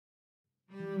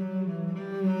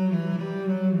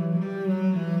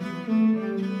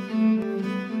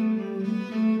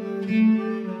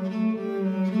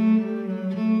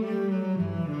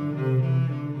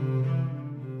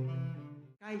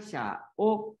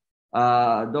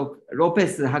ロペ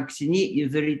ス博士に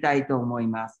譲りたいと思い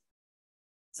ます。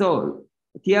So,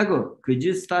 Tiago, could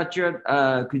you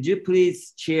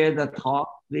please share the talk,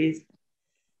 please?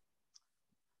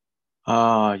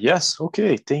 Yes,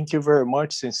 okay. Thank you very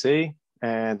much, Sensei.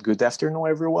 And good afternoon,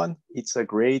 everyone. It's a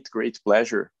great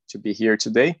pleasure to be here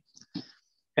today.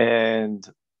 And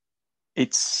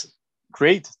it's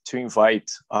great to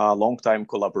invite a longtime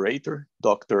collaborator,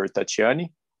 Dr.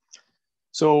 Tatiane.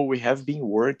 So we have been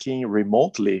working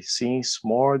remotely since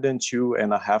more than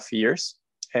 2.5 years.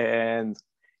 And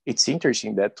it's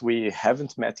interesting that we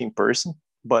haven't met in person,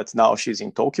 but now she's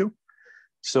in Tokyo.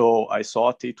 So I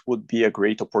thought it would be a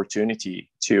great opportunity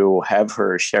to have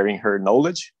her sharing her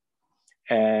knowledge.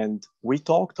 And we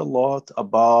talked a lot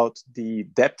about the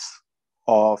depth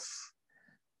of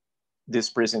this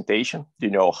presentation,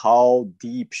 how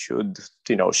deep should,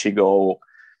 she go.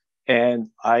 And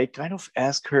I kind of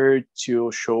asked her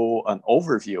to show an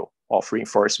overview of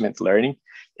reinforcement learning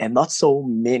and not so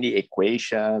many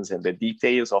equations and the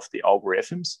details of the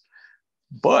algorithms.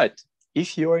 But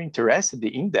if you're interested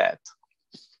in that,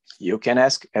 you can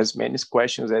ask as many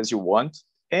questions as you want.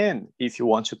 And if you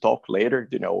want to talk later,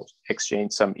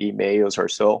 exchange some emails or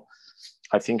so,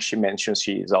 I think she mentioned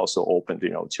she is also open,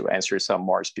 to answer some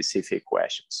more specific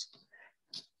questions.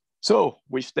 So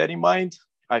with that in mind,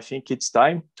 I think it's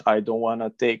time. I don't want to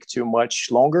take too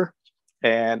much longer,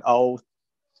 and I'll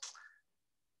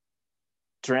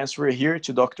transfer here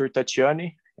to Dr.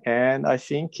 Tatiane, and I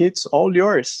think it's all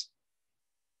yours.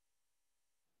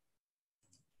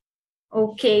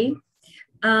 Okay.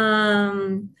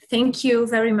 Thank you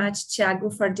very much,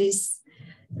 Thiago, for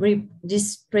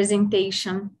this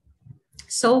presentation.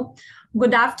 So,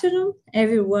 good afternoon,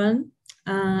 everyone.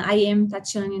 I am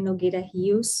Tatiane Nogueira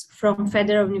Rios from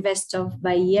Federal University of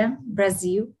Bahia,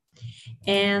 Brazil,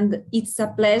 and it's a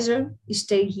pleasure to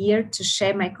stay here to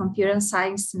share my computer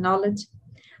science knowledge.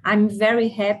 I'm very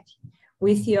happy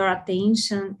with your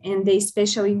attention and the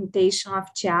special invitation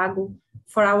of Thiago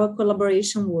for our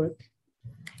collaboration work.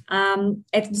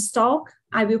 At this talk,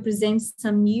 I will present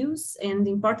some news and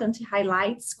important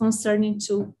highlights concerning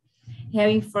to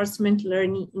reinforcement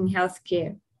learning in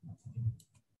healthcare.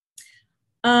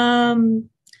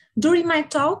 During my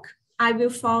talk, I will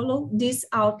follow this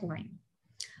outline.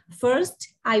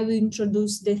 First, I will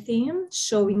introduce the theme,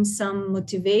 showing some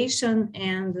motivation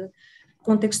and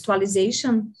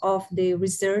contextualization of the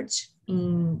research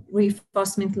in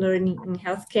reinforcement learning in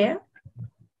healthcare.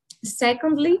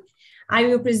 Secondly, I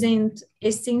will present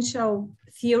essential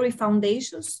theory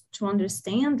foundations to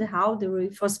understand how the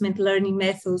reinforcement learning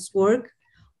methods work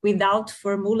without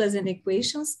formulas and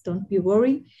equations, don't be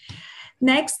worried.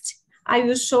 Next, I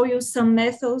will show you some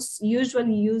methods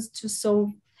usually used to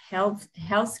solve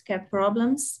healthcare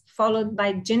problems, followed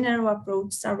by general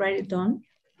approaches already done.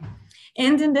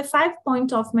 And in the 5th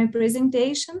point of my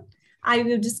presentation, I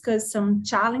will discuss some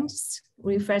challenges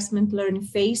reinforcement learning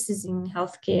faces in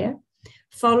healthcare,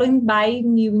 followed by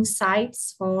new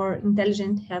insights for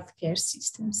intelligent healthcare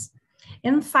systems.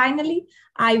 And finally,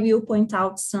 I will point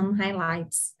out some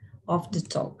highlights of the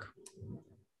talk.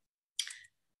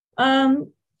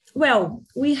 Well,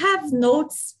 we have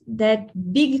noticed that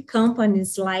big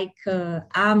companies like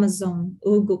Amazon,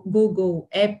 Google,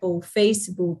 Apple,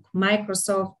 Facebook,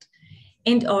 Microsoft,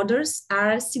 and others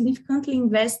are significantly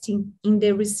investing in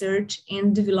the research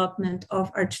and development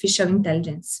of artificial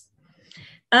intelligence.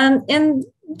 And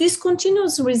this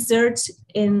continuous research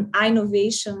and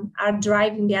innovation are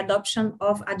driving the adoption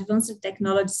of advanced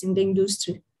technologies in the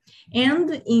industry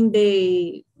and in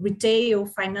the retail,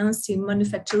 financing,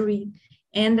 manufacturing,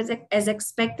 and as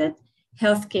expected,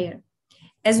 healthcare.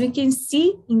 As we can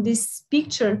see in this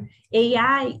picture,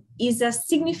 AI is a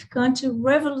significant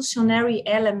revolutionary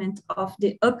element of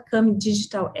the upcoming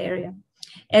digital era.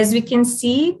 As we can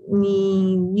see,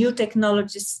 new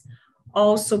technologies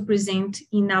also present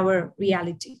in our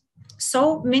reality.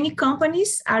 So many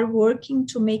companies are working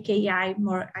to make AI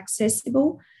more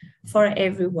accessible for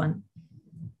everyone.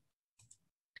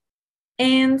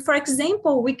 And for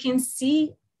example, we can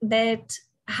see that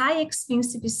high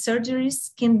expensive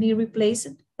surgeries can be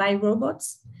replaced by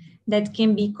robots that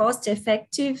can be cost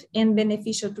effective and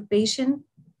beneficial to patient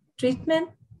treatment.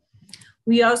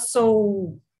 We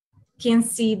also can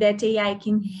see that AI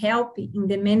can help in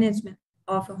the management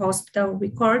of hospital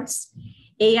records.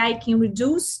 AI can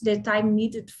reduce the time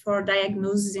needed for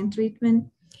diagnosis and treatment.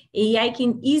 AI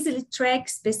can easily track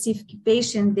specific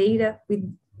patient data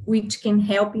which can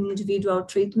help in individual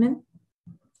treatment.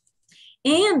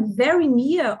 And very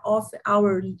near of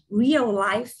our real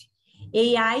life,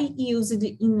 AI used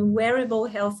in wearable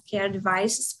healthcare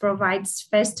devices provides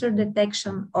faster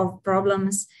detection of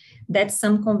problems that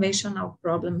some conventional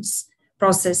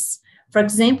process. For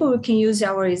example, we can use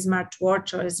our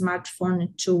smartwatch or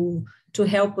smartphone to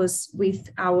help us with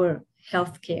our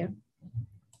healthcare.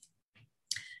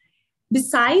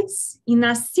 Besides, in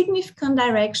a significant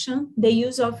direction, the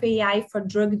use of AI for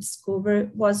drug discovery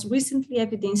was recently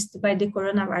evidenced by the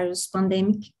coronavirus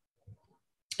pandemic.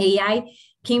 AI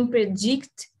can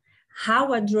predict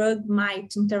how a drug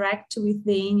might interact with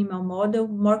the animal model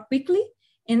more quickly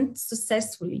and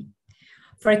successfully.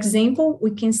 For example,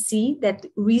 we can see that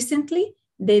recently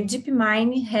the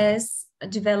DeepMind has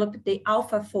developed the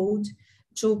AlphaFold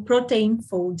to protein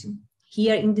folding.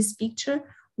 Here in this picture,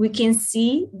 we can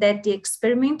see that the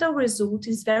experimental result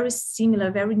is very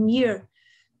similar, very near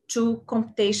to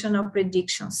computational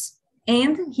predictions.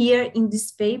 And here in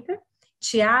this paper,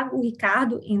 Thiago,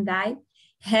 Ricardo, and I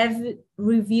have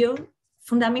revealed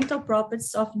fundamental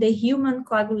properties of the human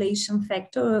coagulation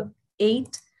factor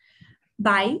 8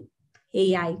 by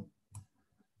AI.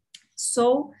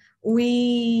 So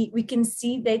we can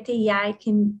see that AI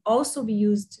can also be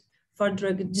used for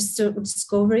drug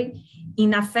discovery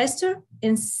in a faster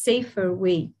and safer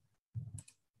way.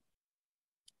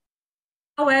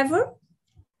 However,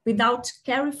 without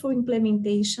careful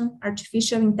implementation,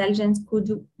 artificial intelligence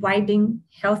could widen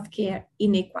healthcare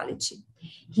inequality.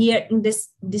 Here in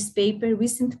this paper,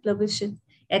 recently published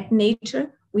at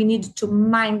Nature, we need to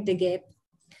mind the gap.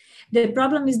 The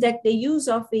problem is that the use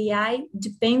of AI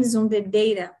depends on the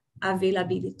data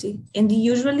availability, and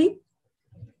usually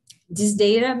this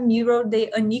data mirror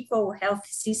the unequal health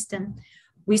system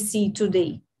we see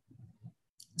today.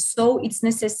 So it's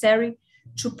necessary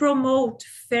to promote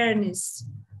fairness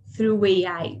through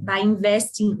AI by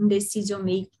investing in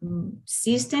decision-making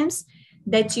systems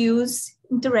that use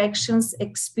interactions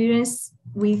experience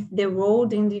with the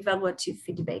world and evaluative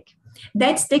feedback.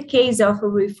 That's the case of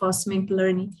reinforcement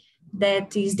learning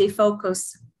that is the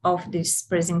focus of this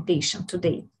presentation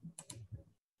today.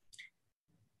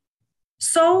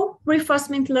 So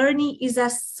reinforcement learning is a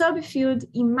subfield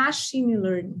in machine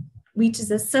learning, which is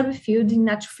a subfield in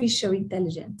artificial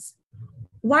intelligence.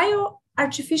 While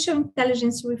artificial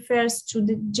intelligence refers to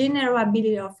the general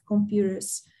ability of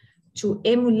computers to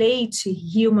emulate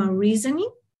human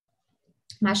reasoning,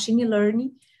 machine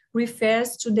learning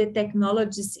refers to the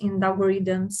technologies and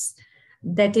algorithms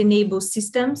that enable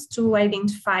systems to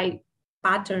identify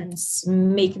patterns,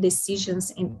 make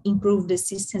decisions, and improve the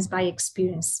systems by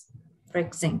experience. For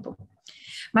example,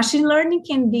 machine learning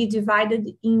can be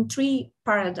divided in 3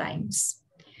 paradigms.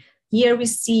 Here we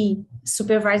see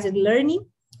supervised learning,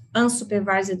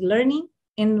 unsupervised learning,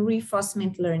 and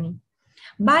reinforcement learning.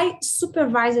 By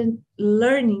supervised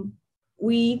learning,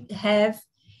 we have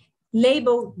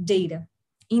labeled data.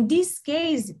 In this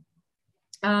case,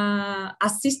 a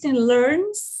system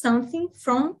learns something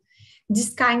from this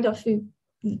kind of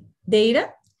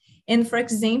data. And for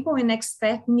example, an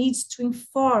expert needs to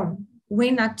inform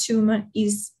when a tumor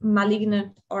is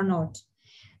malignant or not.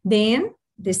 Then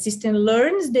the system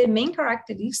learns the main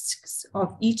characteristics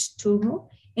of each tumor.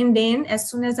 And then as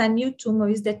soon as a new tumor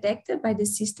is detected by the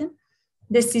system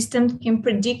can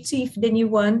predict if the new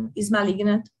one is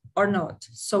malignant or not.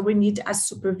 So we need a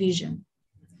supervision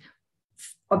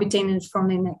obtained from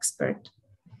an expert.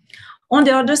 On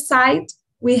the other side,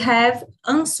 we have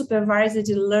unsupervised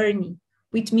learning,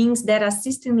 which means that a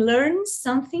system learns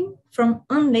something from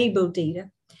unlabeled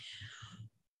data.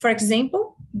 For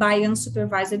example, by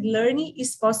unsupervised learning,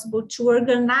 it's possible to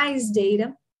organize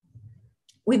data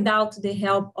without the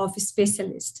help of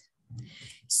specialists.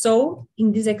 So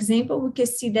in this example, we can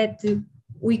see that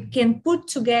we can put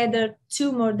together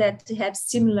tumors that have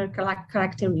similar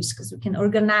characteristics. We can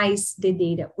organize the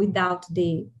data without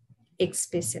the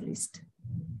specialist.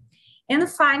 And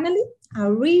finally,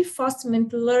 a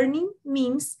reinforcement learning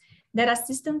means that a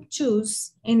system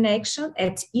chooses an action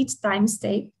at each time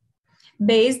state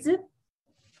based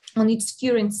on its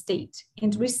current state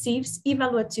and receives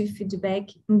evaluative feedback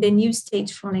in the new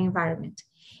state from the environment.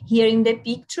 Here in the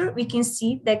picture, we can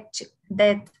see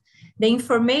that the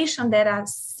information that a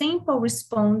sample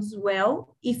responds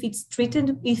well if it's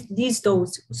treated with this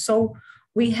dose. So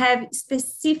we have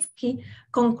specific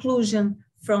conclusion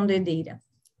from the data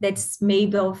that's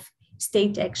made of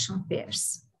state action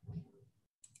pairs.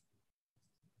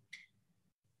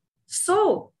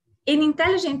 So an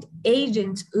intelligent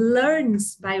agent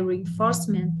learns by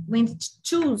reinforcement when it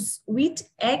chooses which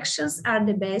actions are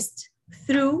the best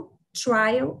through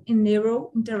trial and error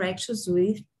interactions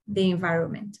with the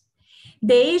environment.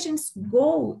 The agent's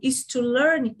goal is to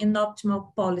learn an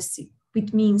optimal policy,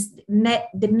 which means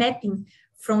the mapping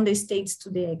from the states to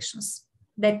the actions.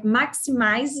 that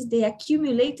maximizes the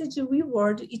accumulated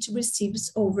reward it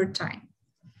receives over time.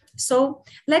 So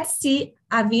let's see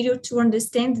a video to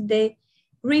understand the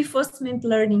reinforcement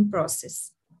learning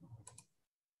process.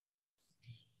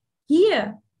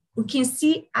 Here, we can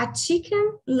see a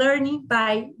chicken learning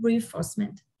by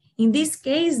reinforcement. In this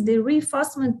case, the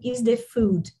reinforcement is the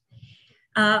food.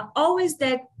 Always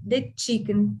that the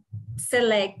chicken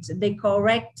select the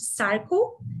correct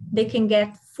circle, they can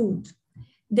get food.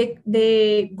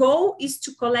 The goal is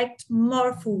to collect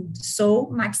more food, so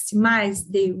maximize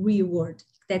the reward,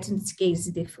 that in this case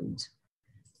is the food.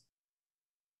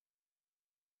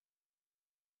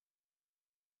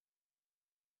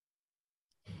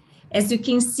 As you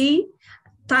can see,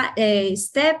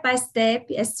 step by step,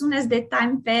 as soon as the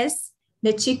time passes,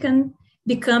 the chicken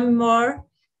become more,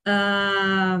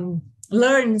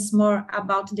 learns more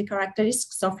about the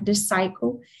characteristics of the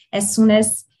cycle as soon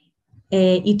as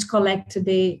it collects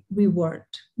the reward,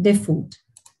 the food.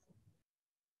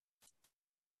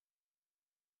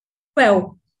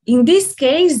 Well, in this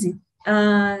case,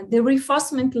 the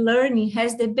reinforcement learning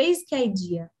has the basic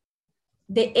idea.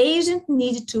 The agent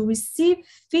needs to receive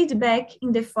feedback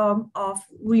in the form of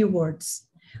rewards,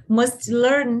 must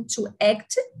learn to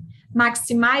act,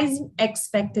 maximizing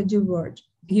expected reward.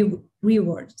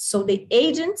 So the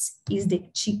agent is the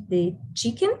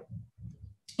chicken,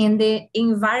 and the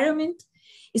environment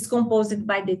is composed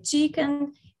by the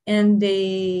chicken and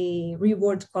the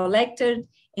reward collected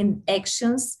and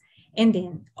actions. And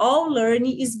then all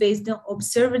learning is based on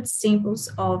observed samples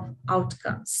of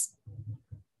outcomes.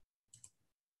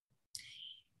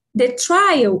 The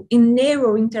trial and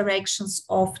error interactions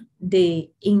of the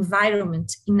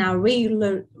environment in a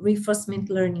regular reinforcement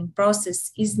learning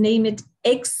process is named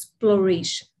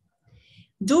exploration.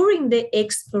 During the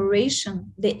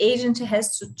exploration, the agent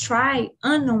has to try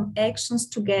unknown actions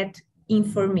to get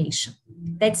information.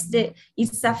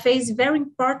 It's a phase very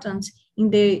important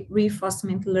in the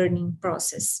reinforcement learning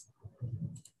process.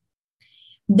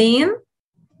 Then,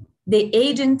 the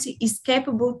agent is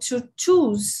capable to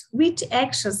choose which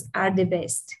actions are the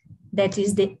best. That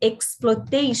is the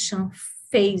exploitation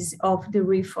phase of the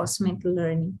reinforcement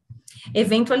learning.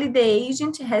 Eventually, the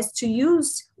agent has to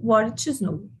use what it should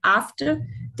know after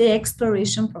the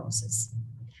exploration process.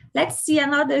 Let's see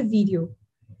another video.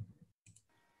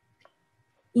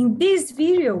 In this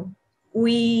video,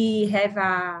 we have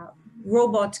a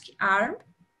robotic arm.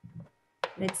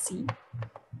 Let's see.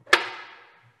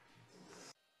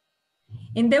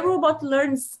 And the robot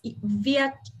learns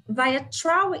via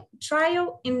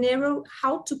trial and error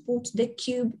how to put the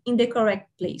cube in the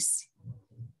correct place.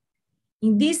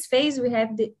 In this phase, we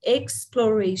have the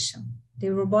exploration. The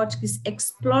robot is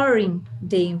exploring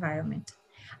the environment.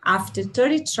 After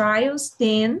 30 trials,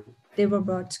 then the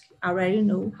robot already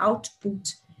knows how to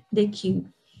put the cube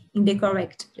in the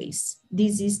correct place.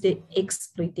 This is the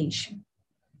exploitation.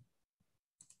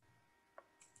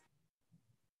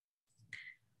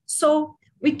 So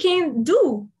we can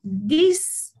do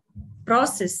this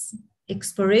process,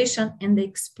 exploration and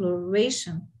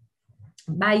exploration,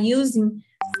 by using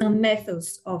some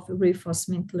methods of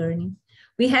reinforcement learning.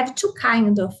 We have two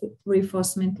kinds of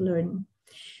reinforcement learning.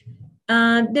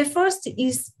 The first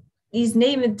is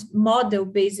named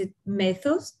model-based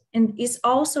methods and is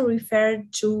also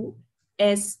referred to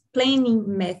as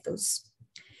planning methods.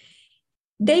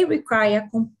 They require a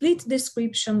complete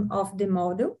description of the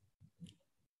model,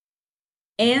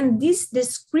 and this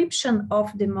description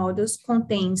of the models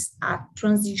contains a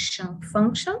transition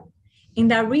function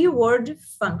and a reward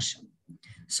function.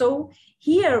 So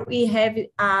here we have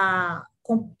a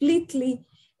completely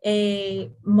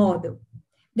model.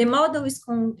 The model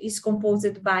is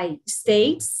composed by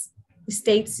states.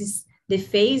 States is the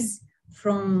phase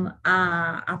from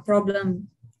a problem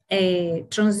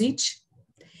transit.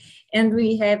 And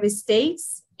we have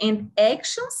states and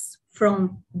actions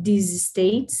from these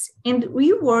states, and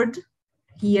reward,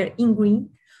 here in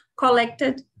green,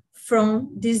 collected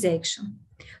from this action.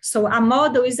 So a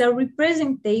model is a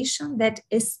representation that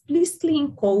explicitly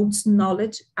encodes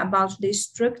knowledge about the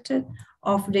structure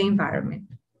of the environment.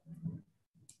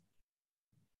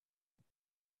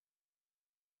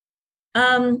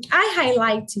 I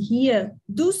highlight here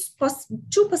those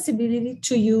two possibilities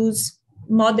to use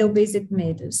model-based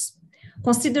methods.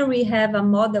 Consider we have a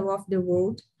model of the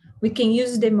world. We can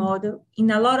use the model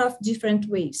in a lot of different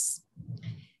ways.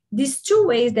 These two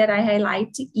ways that I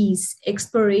highlight is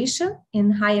exploration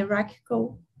and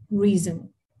hierarchical reasoning.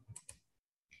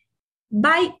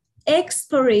 By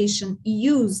exploration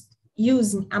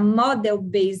using a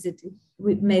model-based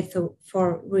method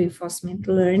for reinforcement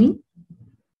learning,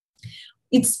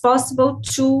 it's possible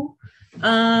to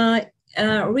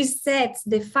resets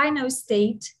the final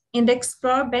state and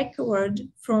explore backward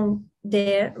from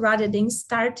there rather than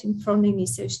starting from the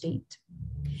initial state.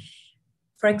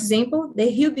 For example, the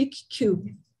Rubik's Cube.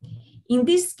 In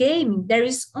this game, there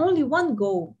is only one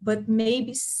goal, but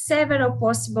maybe several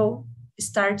possible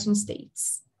starting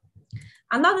states.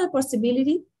 Another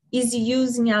possibility is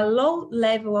using a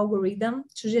low-level algorithm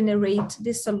to generate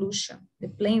the solution, the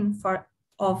plan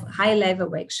of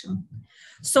high-level action.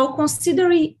 So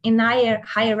considering in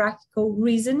hierarchical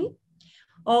reasoning,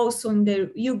 also in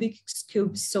the Rubik's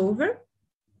Cube solver,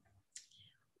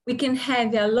 we can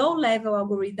have a low-level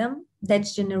algorithm that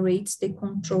generates the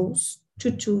controls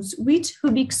to choose which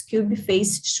Rubik's Cube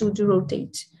face should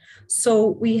rotate. So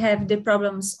we have the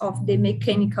problems of the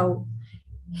mechanical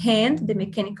hand, the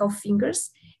mechanical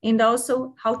fingers, and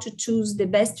also how to choose the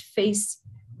best face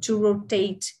to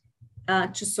rotate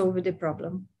to solve the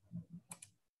problem.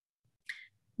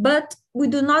 But we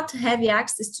do not have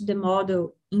access to the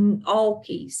model in all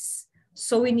cases.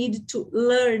 So we need to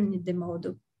learn the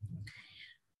model.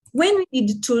 When we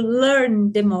need to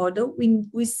learn the model,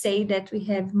 we say that we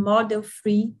have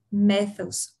model-free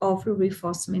methods of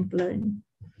reinforcement learning.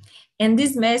 And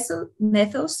these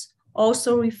methods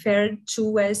also referred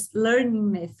to as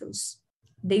learning methods.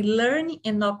 They learn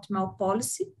an optimal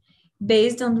policy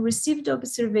based on received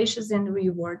observations and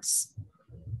rewards.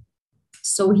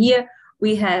 So here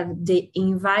we have the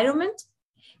environment,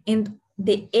 and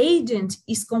the agent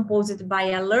is composed by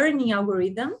a learning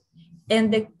algorithm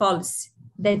and the policy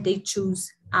that they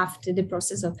choose after the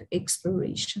process of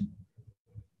exploration.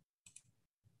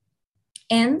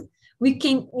 And we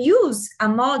can use a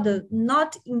model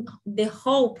not in the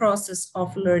whole process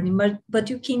of learning, but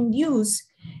you can use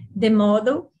the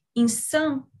model in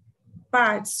some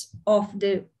parts of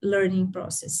the learning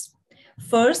process.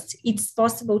 First, it's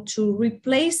possible to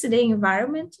replace the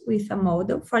environment with a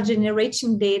model for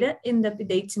generating data and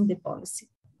updating the policy.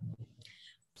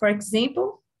 For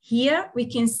example, here we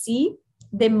can see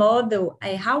the model,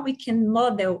 how we can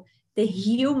model the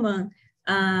human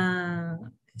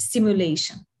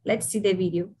simulation. Let's see the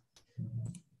video.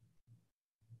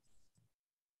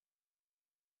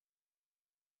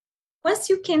 Once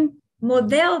you can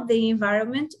model the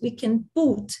environment, we can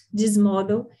put this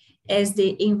model as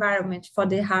the environment for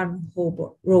the arm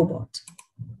robot.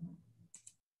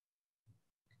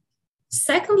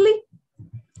 Secondly,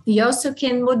 we also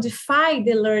can modify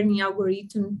the learning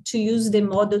algorithm to use the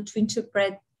model to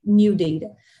interpret new data.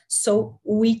 So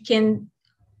we can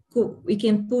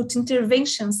put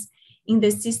interventions in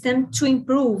the system to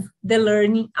improve the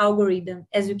learning algorithm,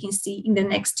 as you can see in the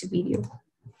next video.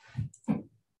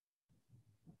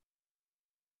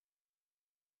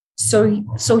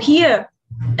 So here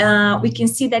we can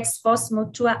see that it's possible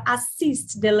to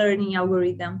assist the learning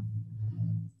algorithm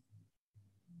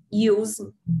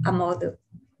using a model.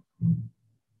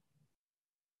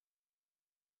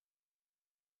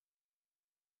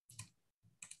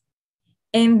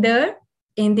 And then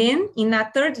in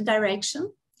a third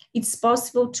direction, it's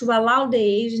possible to allow the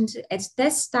agent at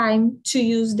test time to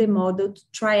use the model to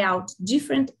try out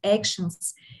different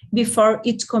actions before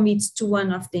it commits to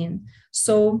one of them.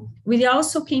 So we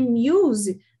also can use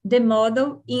the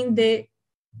model in the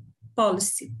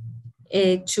policy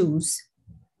tools.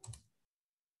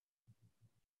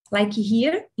 Like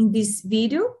here in this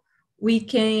video, we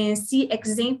can see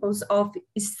examples of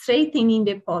straightening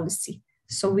the policy.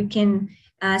 So we can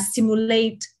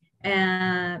simulate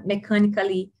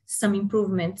mechanically some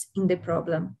improvements in the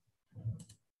problem.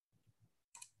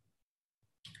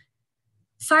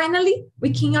 Finally, we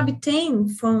can obtain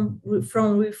from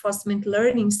reinforcement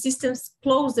learning systems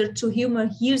closer to human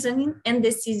reasoning and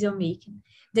decision making.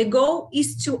 The goal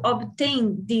is to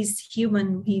obtain this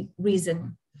human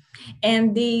reasoning.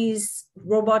 And this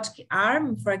robotic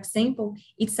arm, for example,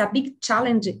 it's a big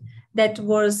challenge that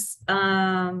was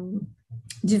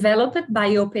developed by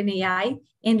OpenAI,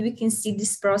 and we can see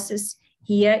this process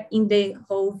here in the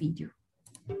whole video.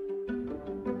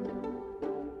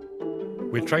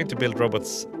 We're trying to build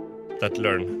robots that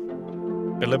learn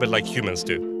a little bit like humans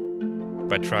do,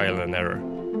 by trial and error.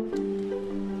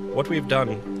 What we've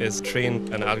done is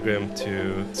trained an algorithm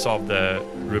to solve the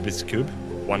Rubik's Cube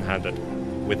one-handed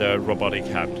with a robotic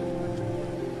hand,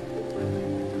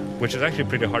 which is actually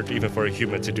pretty hard even for a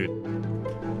human to do.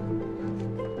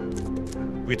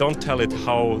 We don't tell it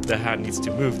how the hand needs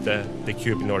to move the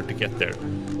cube in order to get there.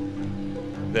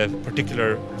 The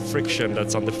particular friction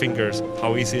that's on the fingers,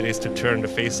 how easy it is to turn the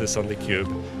faces on the cube,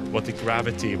 what the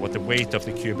gravity, what the weight of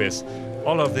the cube is,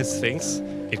 all of these things,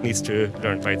 it needs to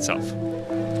learn by itself.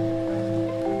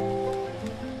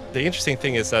 The interesting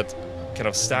thing is that kind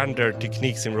of standard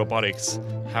techniques in robotics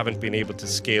haven't been able to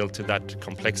scale to that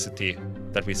complexity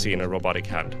that we see in a robotic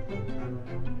hand.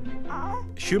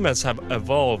 Humans have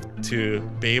evolved to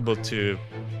be able to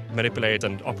manipulate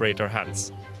and operate our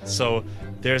hands. So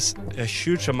there's a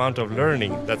huge amount of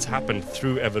learning that's happened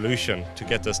through evolution to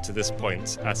get us to this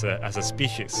point as a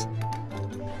species.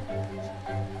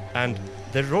 And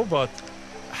the robot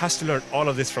has to learn all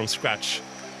of this from scratch.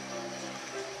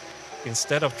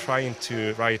 Instead of trying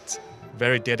to write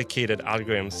very dedicated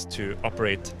algorithms to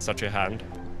operate such a hand,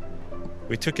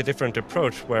 we took a different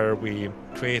approach where we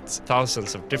create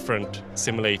thousands of different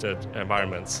simulated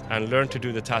environments and learn to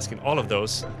do the task in all of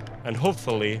those. And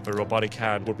hopefully a robotic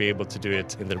hand will be able to do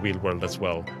it in the real world as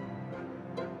well.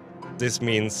 This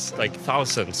means like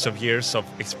thousands of years of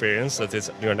experience that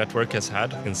this neural network has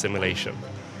had in simulation.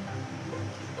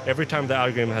 Every time the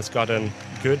algorithm has gotten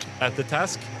good at the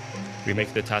task, we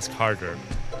make the task harder.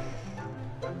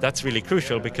 That's really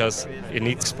crucial because it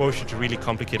needs exposure to really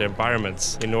complicated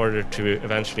environments in order to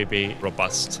eventually be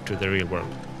robust to the real world.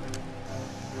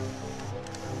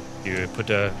 You put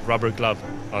a rubber glove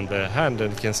on the hand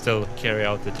and can still carry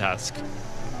out the task.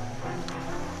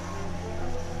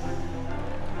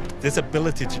 This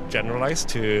ability to generalize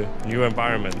to new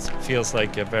environments feels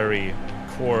like a very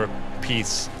core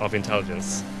piece of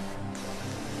intelligence.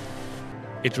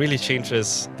 It really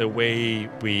changes the way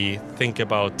we think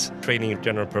about training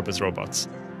general-purpose robots.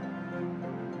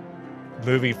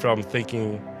 Moving from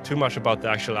thinking too much about the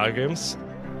actual algorithms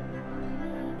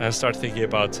and start thinking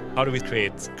about how do we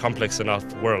create complex enough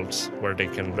worlds where they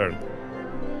can learn.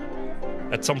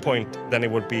 At some point, then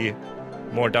it would be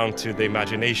more down to the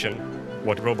imagination,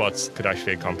 what robots could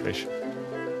actually accomplish.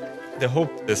 The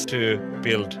hope is to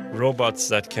build robots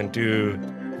that can do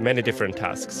many different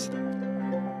tasks,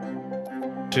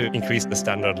 to increase the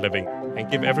standard of living and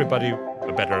give everybody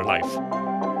a better life.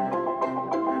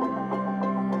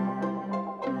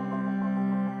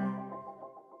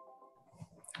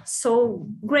 So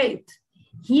great.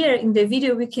 Here in the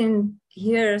video, we can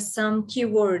hear some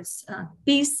keywords,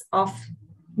 piece of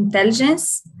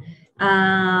intelligence.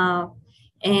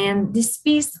 And this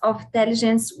piece of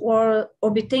intelligence was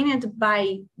obtained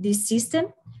by this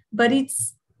system, but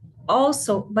it's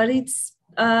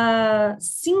a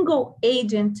single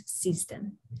agent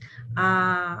system.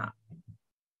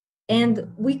 And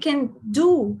we can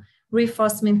do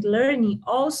reinforcement learning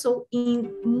also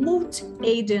in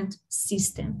multi-agent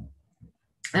system.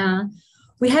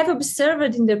 We have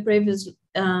observed in the previous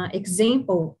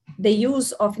example the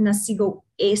use of a single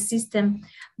A system,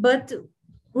 but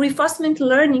reinforcement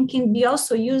learning can be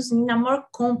also used in a more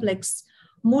complex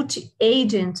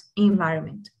multi-agent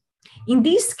environment. In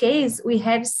this case, we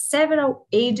have several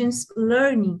agents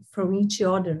learning from each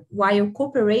other while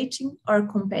cooperating or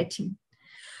competing.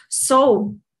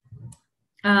 So,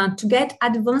 to get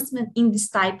advancement in this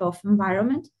type of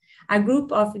environment, a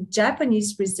group of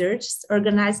Japanese researchers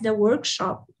organized a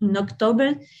workshop in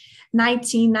October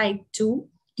 1992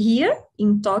 here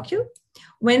in Tokyo,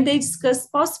 when they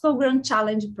discussed possible grand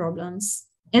challenge problems.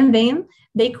 And then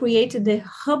they created the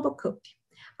RoboCup,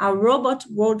 a Robot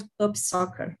World Cup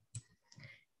soccer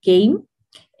game.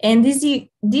 And this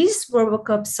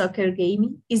RoboCup soccer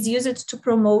game is used to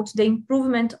promote the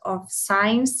improvement of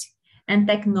science and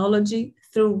technology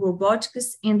through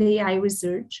robotics and AI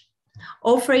research,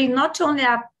 offering not only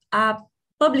a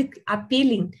public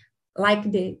appealing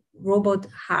like the robot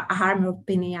arm of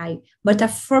OpenAI, but a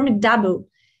formidable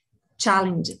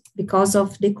challenge because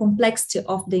of the complexity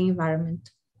of the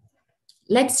environment.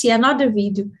 Let's see another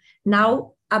video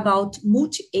now about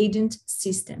multi-agent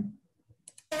system.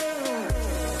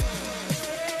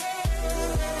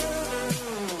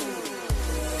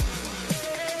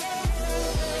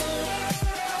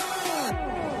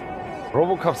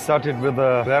 RoboCup started with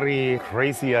a very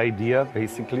crazy idea,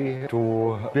 basically,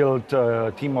 to build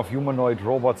a team of humanoid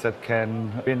robots that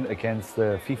can win against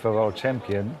the FIFA World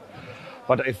Champion.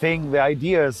 But I think the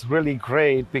idea is really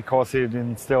great because it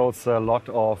instills a lot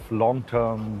of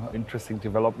long-term interesting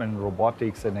development in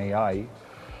robotics and AI.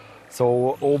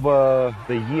 So over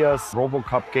the years,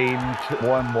 RoboCup gained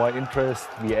more and more interest.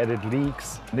 We added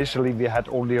leagues. Initially, we had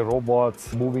only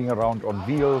robots moving around on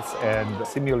wheels and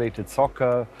simulated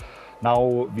soccer.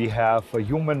 Now we have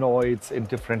humanoids in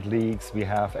different leagues. We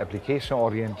have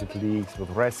application-oriented leagues with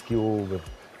rescue, with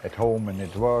at home and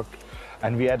at work.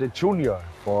 And we added junior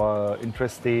for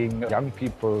interesting young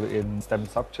people in STEM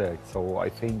subjects. So I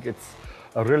think it's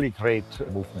a really great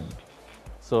movement.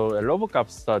 So RoboCup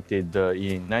started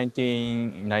in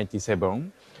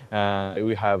 1997.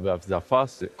 We have the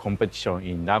first competition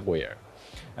in Nagoya.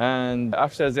 And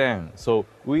after then, so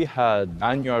we had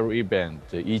annual event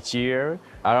each year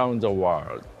around the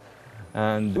world.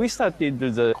 And we started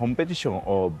the competition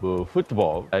of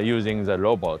football using the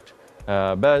robot.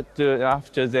 But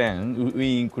after then,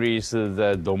 we increased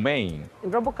the domain.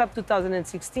 In RoboCup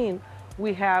 2016,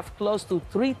 we have close to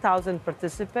 3,000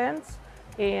 participants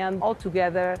and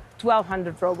altogether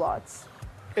 1,200 robots.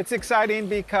 It's exciting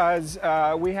because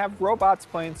we have robots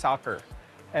playing soccer.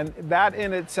 And that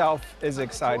in itself is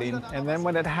exciting. And then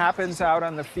when it happens out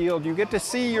on the field, you get to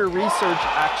see your research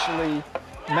actually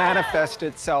manifest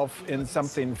itself in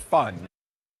something fun.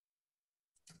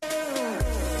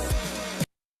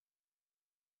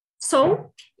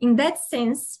 So, in that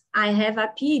sense, I have a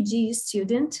P.hD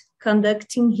student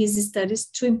conducting his studies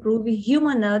to improve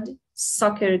humanoid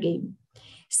soccer game.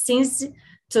 Since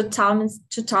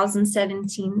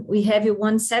 2017, we have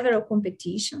won several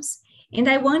competitions, and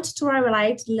I want to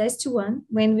highlight the last one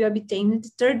when we obtained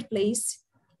third place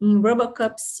in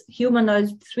RoboCup's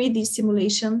humanoid 3D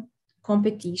simulation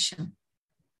competition.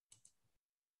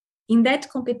 In that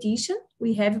competition,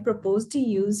 we have proposed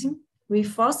using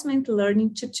reinforcement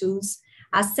learning to choose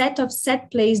a set of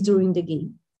set plays during the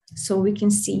game. So we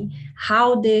can see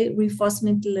how the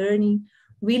reinforcement learning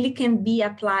really can be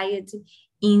applied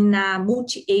in a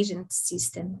multi-agent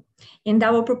system. And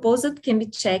our proposal can be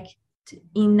checked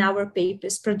in our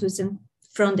papers produced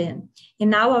from them.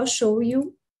 And now I'll show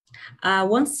you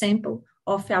one sample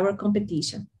of our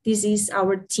competition. This is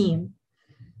our team.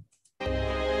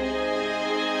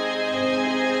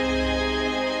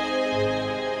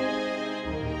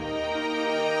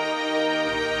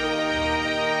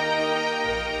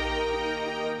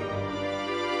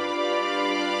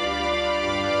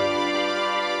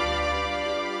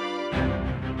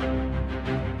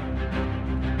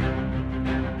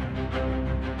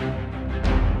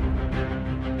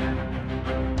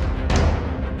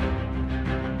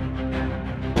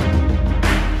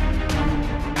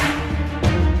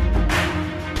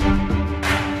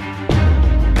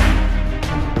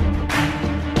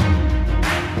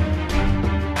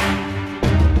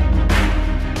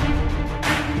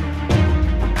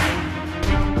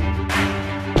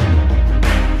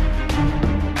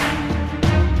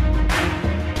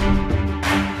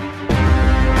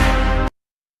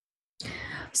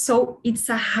 So it's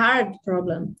a hard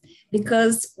problem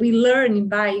because we learn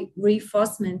by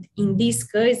reinforcement, in this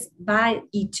case, by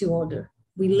each other.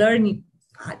 We learn,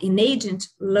 an agent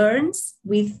learns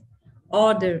with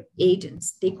other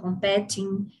agents. They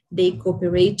competing, they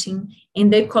cooperating,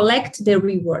 and they collect the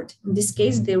reward. In this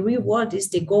case, the reward is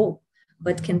the goal,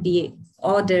 but can be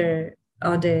other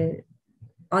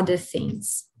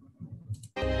things.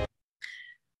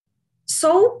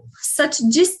 So such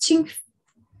distinct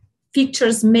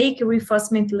features make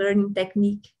reinforcement learning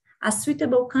technique a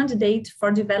suitable candidate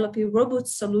for developing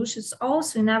robust solutions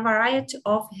also in a variety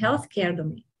of healthcare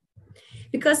domains.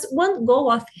 Because one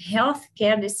goal of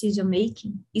healthcare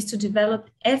decision-making is to develop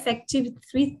effective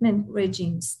treatment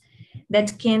regimes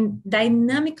that can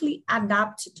dynamically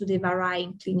adapt to the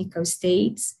varying clinical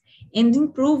states and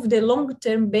improve the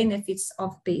long-term benefits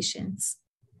of patients.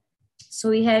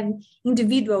 So we have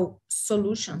individual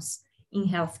solutions in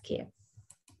healthcare.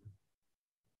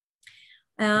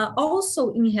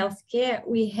 Also in healthcare,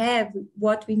 we have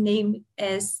what we name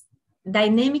as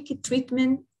dynamic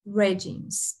treatment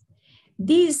regimes.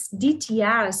 These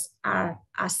DTRs are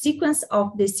a sequence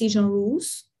of decision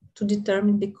rules to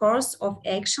determine the course of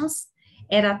actions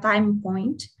at a time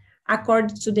point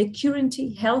according to the current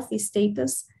health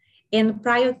status and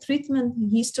prior treatment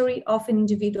history of an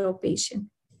individual patient.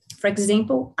 For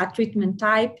example, a treatment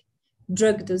type,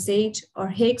 drug dosage, or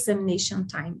re-examination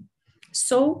time.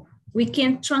 So we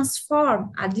can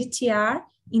transform a DTR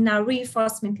in a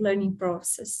reinforcement learning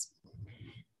process.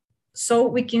 So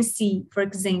we can see, for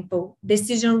example,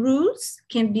 decision rules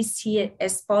can be seen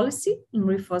as policy in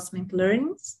reinforcement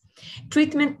learnings.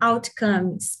 Treatment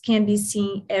outcomes can be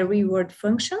seen as reward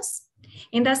functions.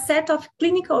 And a set of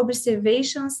clinical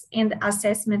observations and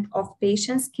assessment of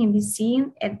patients can be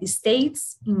seen at the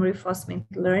states in reinforcement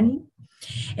learning.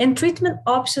 And treatment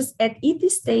options at each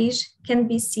stage can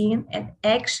be seen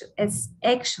as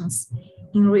actions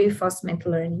in reinforcement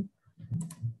learning.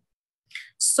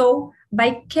 So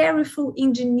by careful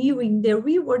engineering the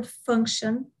reward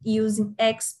function using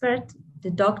expert,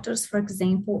 the doctors, for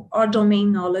example, or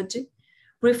domain knowledge,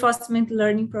 reinforcement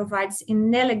learning provides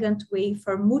an elegant way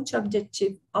for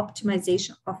multi-objective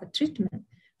optimization of a treatment,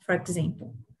 for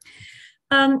example.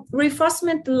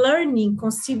 Reinforcement learning,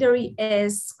 considered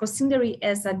as a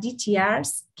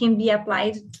DTRs, can be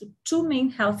applied to two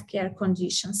main healthcare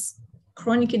conditions,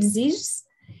 chronic disease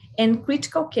and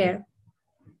critical care.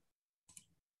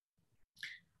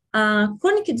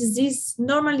 Chronic disease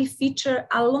normally feature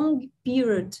a long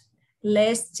period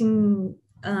lasting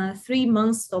 3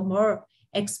 months or more,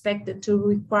 expected to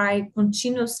require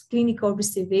continuous clinical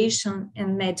observation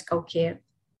and medical care.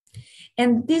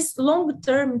 And this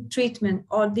long-term treatment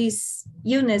or this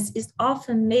illness is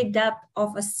often made up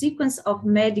of a sequence of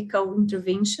medical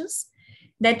interventions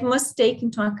that must take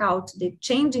into account the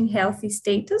changing health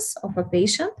status of a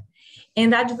patient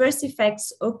and adverse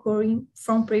effects occurring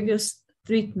from previous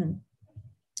treatment.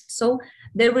 So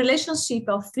the relationship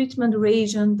of treatment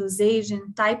duration, dosage,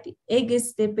 and type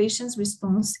against the patient's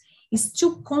response is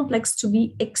too complex to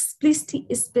be explicitly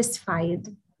specified.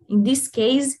 In this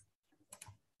case,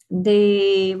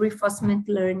 the reinforcement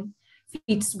learning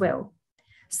fits well.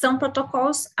 Some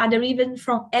protocols are derived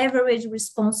from average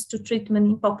response to treatment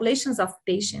in populations of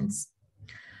patients.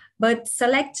 But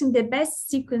selecting the best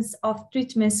sequence of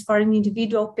treatments for an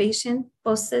individual patient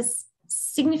poses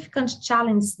significant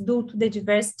challenges due to the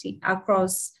diversity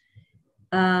across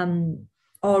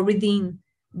or within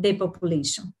the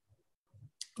population.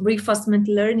 Reinforcement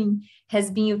learning has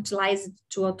been utilized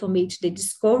to automate the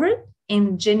discovery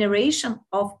and generation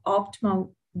of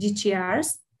optimal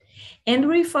DTRs, and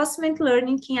reinforcement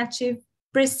learning can achieve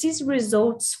precise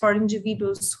results for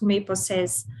individuals who may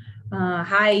possess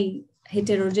high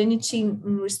heterogeneity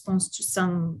in response to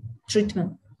some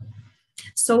treatment.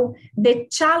 So the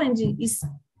challenge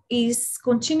is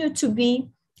continue to be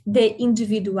the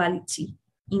individuality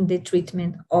in the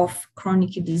treatment of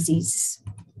chronic diseases.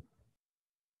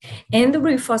 And the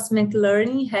reinforcement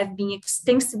learning have been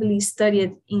extensively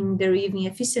studied in deriving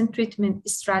efficient treatment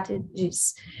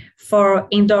strategies for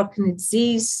endocrine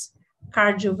disease,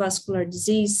 cardiovascular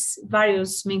disease,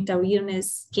 various mental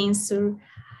illness, cancer,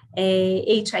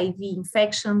 HIV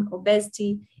infection,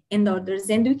 obesity, and others.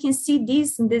 And we can see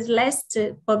this in these last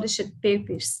published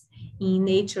papers in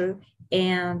Nature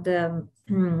and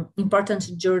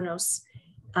important journals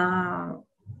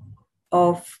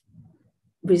of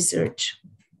research.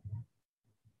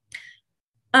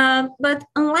 But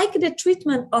unlike the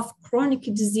treatment of chronic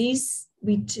disease,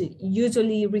 which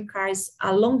usually requires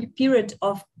a long period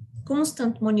of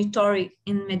constant monitoring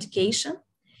and medication,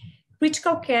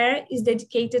 critical care is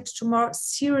dedicated to more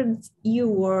serious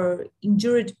ill or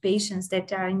injured patients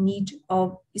that are in need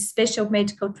of special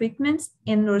medical treatments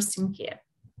and nursing care.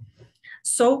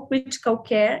 So critical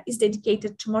care is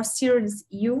dedicated to more serious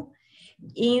ill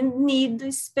in need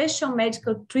of special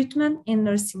medical treatment and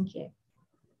nursing care.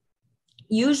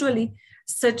 Usually,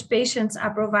 such patients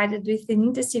are provided with an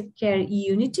intensive care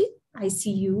unit,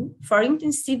 ICU, for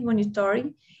intensive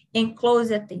monitoring and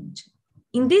close attention.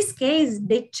 In this case,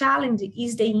 the challenge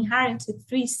is the inherent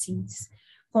 3 C's: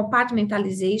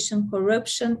 compartmentalization,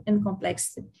 corruption, and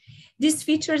complexity. These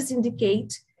features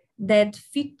indicate that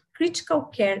critical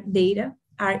care data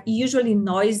are usually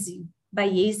noisy,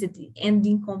 biased, and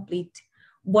incomplete,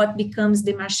 what becomes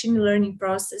the machine learning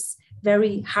process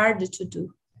very hard to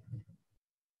do.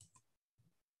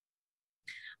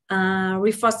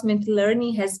 Reinforcement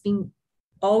learning has been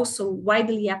also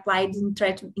widely applied in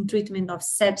treatment of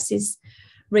sepsis,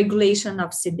 regulation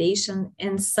of sedation,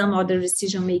 and some other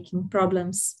decision-making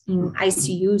problems in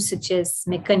ICU, such as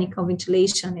mechanical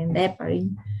ventilation and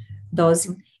heparin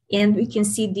dosing. And we can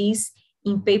see this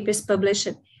in papers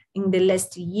published in the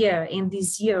last year and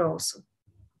this year also.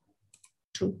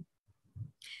 True.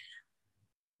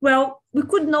 Well, we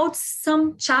could note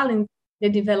some challenge the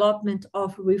development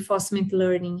of reinforcement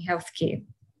learning in healthcare.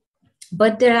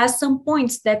 But there are some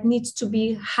points that need to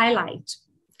be highlighted.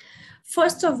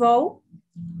 First of all,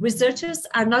 researchers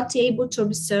are not able to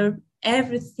observe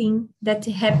everything that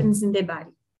happens in the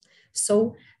body.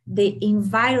 So the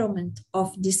environment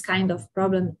of this kind of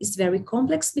problem is very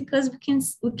complex because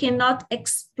we cannot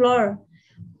explore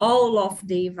all of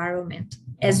the environment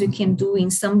as we can do in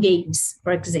some games,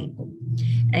 for example.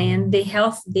 And the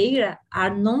health data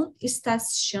are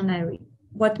non-stationary,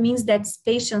 what means that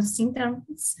patient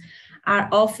symptoms are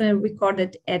often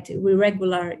recorded at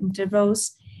irregular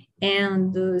intervals,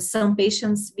 and some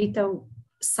patients' vital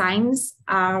signs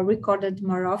are recorded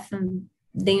more often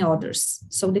than others.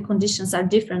 So the conditions are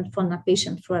different from a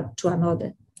patient to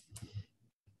another.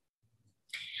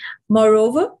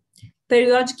 Moreover,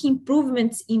 periodic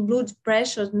improvements in blood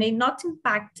pressure may not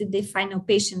impact the final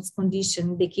patient's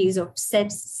condition in the case of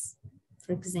sepsis,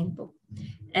 for example.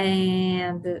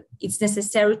 And it's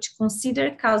necessary to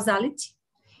consider causality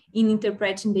in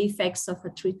interpreting the effects of a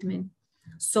treatment.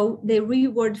 So the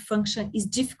real-world function is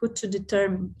difficult to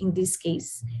determine in this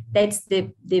case. That's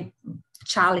the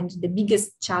challenge, the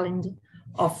biggest challenge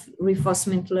of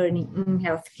reinforcement learning in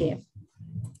healthcare.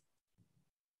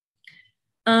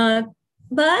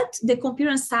 But the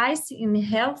computer science in the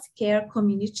healthcare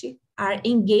community are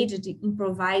engaged in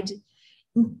providing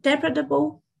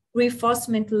interpretable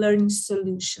reinforcement learning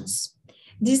solutions.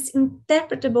 These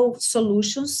interpretable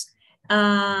solutions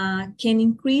can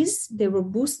increase the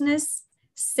robustness,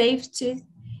 safety,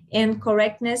 and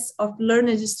correctness of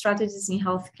learning strategies in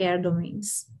healthcare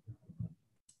domains.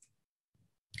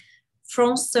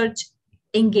 From such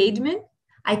engagement,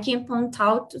 I can point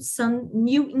out some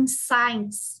new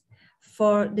insights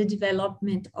for the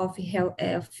development of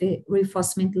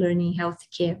reinforcement learning in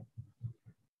healthcare.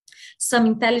 Some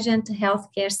intelligent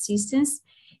healthcare systems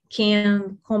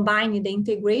can combine the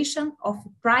integration of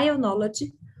prior knowledge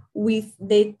with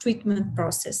the treatment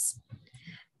process.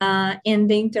 And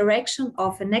the interaction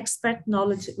of an expert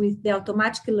knowledge with the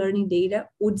automatic learning data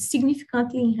would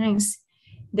significantly enhance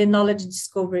the knowledge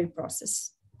discovery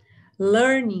process.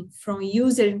 Learning from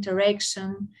user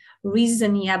interaction,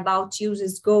 reasoning about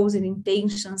users' goals and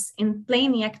intentions, and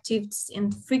planning activities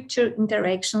and future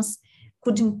interactions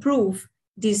could improve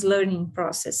this learning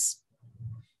process.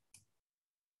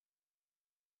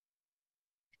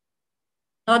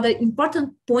 Another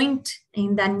important point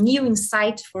in the new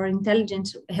insight for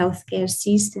intelligent healthcare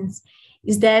systems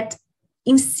is that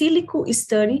in silico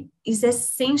study is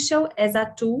essential as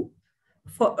a tool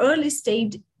for early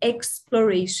stage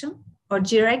exploration or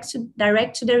direct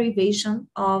derivation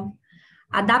of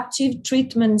adaptive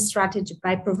treatment strategy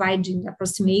by providing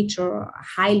approximate or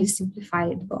highly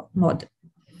simplified model.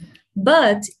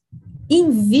 But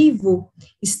in vivo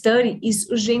study is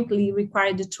urgently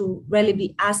required to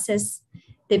reliably assess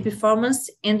the performance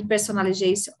and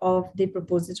personalization of the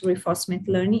proposed reinforcement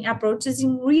learning approaches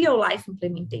in real-life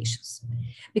implementations,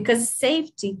 because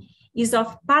safety is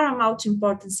of paramount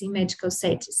importance in medical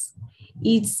settings.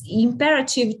 It's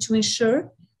imperative to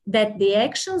ensure that the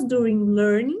actions during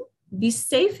learning be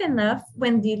safe enough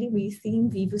when dealing with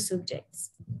in vivo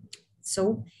subjects.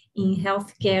 So in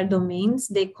healthcare domains,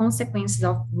 the consequences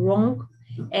of wrong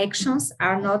actions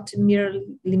are not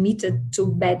merely limited to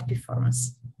bad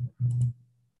performance.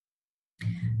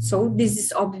 So this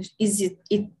is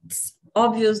it's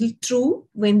obviously true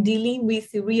when dealing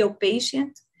with a real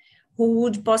patient who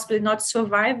would possibly not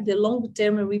survive the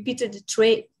long-term repeated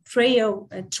trial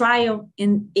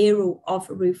and error of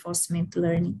reinforcement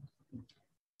learning.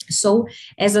 So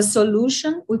as a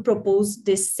solution, we propose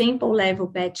the sample level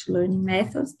batch learning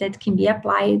methods that can be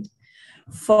applied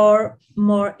for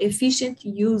more efficient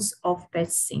use of batch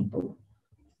sample.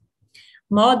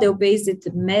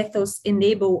 Model-based methods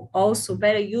enable also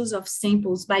better use of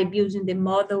samples by building the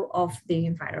model of the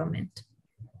environment.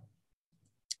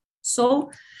 So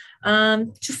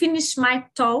to finish my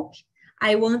talk,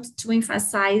 I want to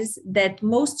emphasize that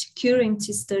most current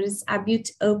studies are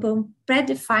built upon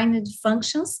predefined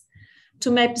functions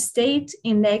to map state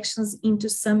and actions into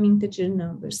some integer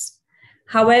numbers.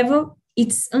 However,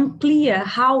 it's unclear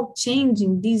how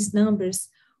changing these numbers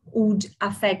would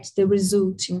affect the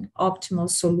resulting optimal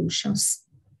solutions.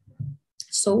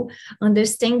 So,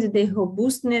 understand the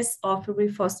robustness of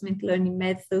reinforcement learning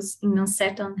methods in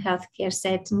uncertain healthcare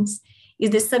settings is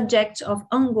the subject of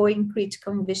ongoing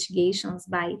critical investigations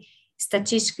by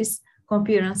statistics,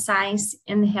 computer science,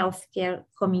 and healthcare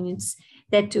communities.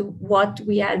 That what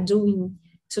we are doing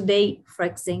today, for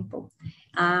example,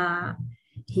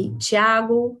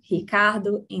 Thiago,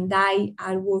 Ricardo, and I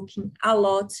are working a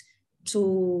lot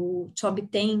to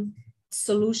obtain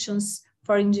solutions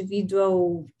for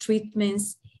individual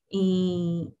treatments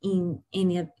in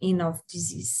of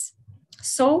disease.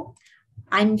 So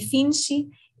I'm finished,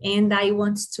 and I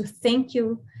want to thank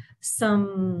you,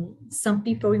 some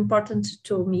people important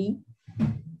to me.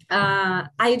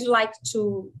 I'd like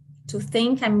to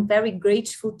thank, I'm very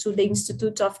grateful to the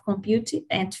Institute of Computing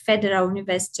at Federal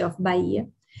University of Bahia,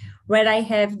 where I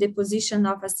have the position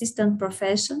of assistant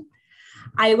professor.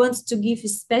 I want to give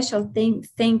special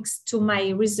thanks to my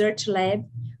research lab,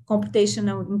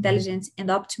 Computational Intelligence and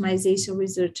Optimization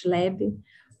Research Lab,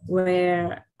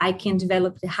 where I can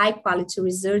develop the high quality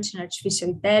research in artificial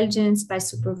intelligence by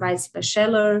supervised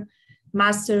bachelor,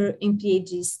 master, and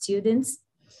PhD students.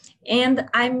 And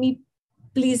I'm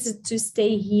pleased to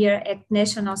stay here at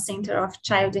National Center of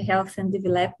Child Health and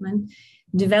Development,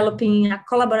 developing a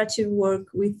collaborative work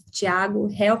with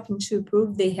Thiago, helping to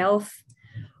improve the health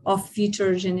of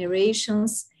future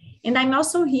generations. And I'm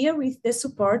also here with the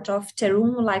support of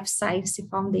Terumo Life Science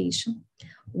Foundation,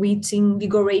 which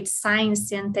invigorates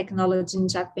science and technology in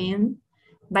Japan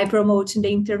by promoting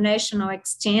the international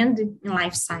exchange in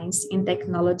life science and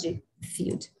technology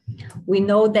field. We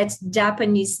know that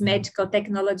Japanese medical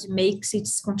technology makes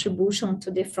its contribution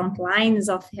to the front lines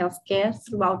of healthcare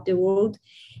throughout the world,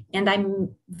 and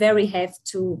I'm very happy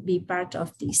to be part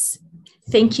of this.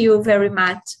 Thank you very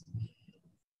much.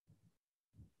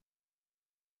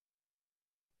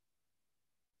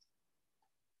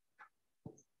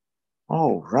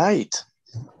 All right.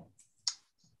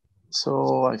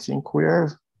 So I think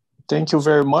thank you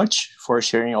very much for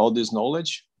sharing all this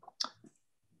knowledge.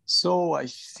 So I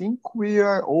think we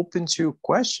are open to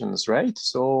questions, right?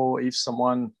 So if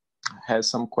someone has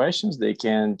some questions, they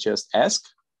can just ask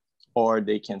or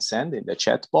they can send in the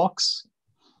chat box.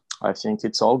 I think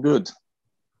it's all good.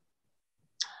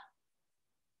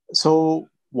 So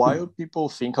while people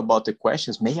think about the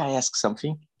questions, may I ask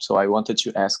something? So I wanted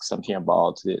to ask something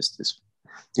about this,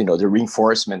 the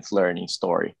reinforcement learning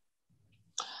story.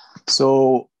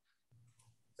 So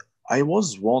I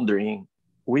was wondering,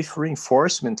 with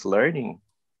reinforcement learning,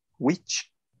 which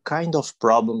kind of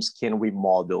problems can we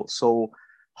model? So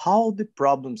how the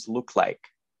problems look like,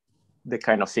 the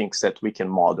kind of things that we can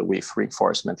model with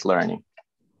reinforcement learning?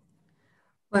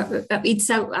 Well, it's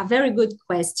a very good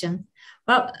question.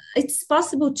 Well, it's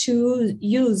possible to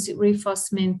use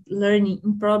reinforcement learning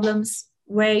in problems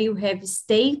where you have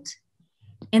state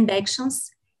and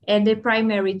actions and the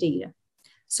primary data.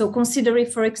 So considering,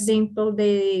 for example,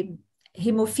 the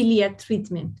hemophilia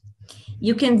treatment.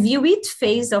 You can view each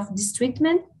phase of this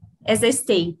treatment as a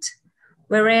state,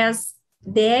 whereas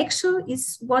the action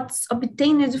is what's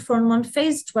obtained from one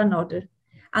phase to another.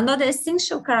 Another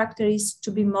essential characteristic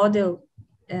to be modeled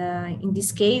in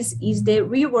this case is the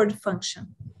reward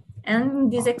function. And in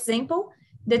this example,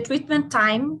 the treatment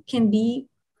time can be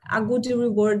a good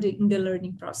reward in the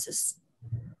learning process.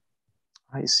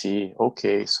 I see.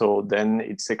 Okay. So then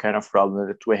it's a kind of problem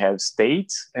that we have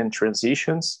states and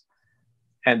transitions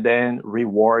and then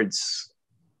rewards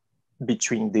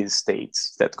between these states.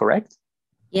 Is that correct?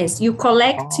 Yes, you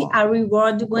collect a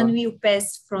reward when you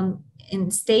pass from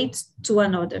one state to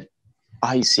another.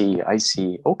 I see.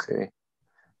 Okay.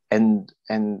 And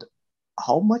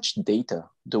how much data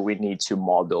do we need to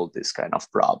model this kind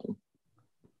of problem?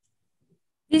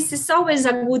 This is always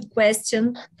a good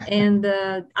question and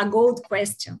a gold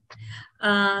question.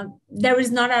 There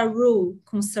is not a rule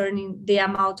concerning the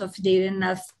amount of data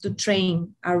enough to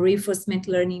train a reinforcement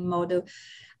learning model.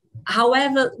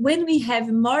 However, when we have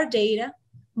more data,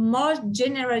 more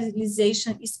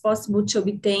generalization is possible to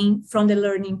obtain from the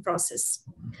learning process.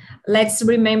 Let's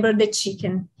remember the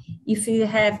chicken. If you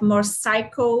have more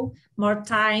cycle, more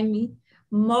time,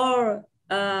 more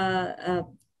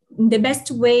the best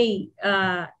way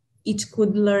it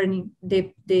could learn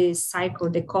the cycle,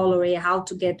 the colorway, how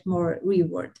to get more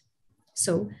reward.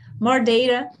 So more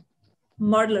data,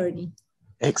 more learning.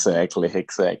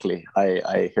 Exactly.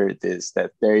 I heard this,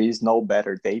 that there is no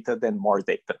better data than more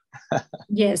data.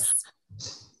 Yes.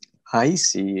 I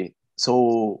see.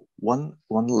 So one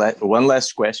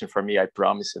last question for me, I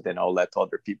promise, and then I'll let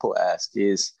other people ask,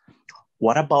 is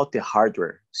what about the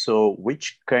hardware? So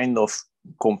which kind of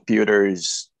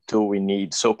computers do we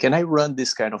need? So can I run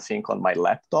this kind of thing on my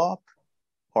laptop,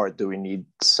 or do we need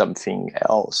something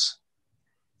else?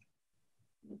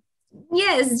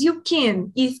 Yes, you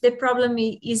can, if the problem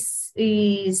is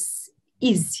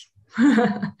easy.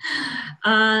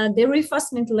 The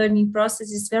reinforcement learning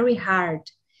process is very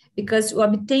hard because we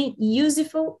obtain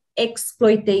useful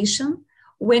exploitation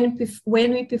when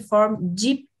we perform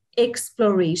deep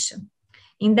exploration.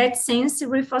 In that sense,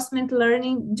 reinforcement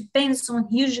learning depends on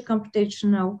huge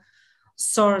computational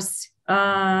source.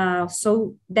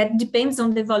 So that depends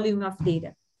on the volume of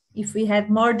data. If we have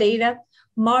more data,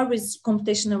 more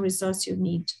computational resource you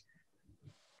need.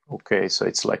 Okay, so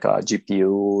it's like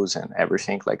GPUs and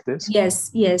everything like this?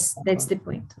 Yes, that's the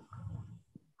point.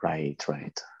 Right.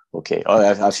 Okay,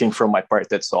 I think from my part,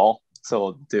 that's all.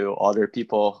 So do other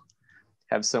people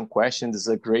have some questions? It's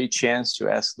a great chance to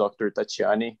ask Dr.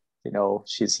 Tatiane.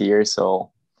 She's here,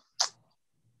 so.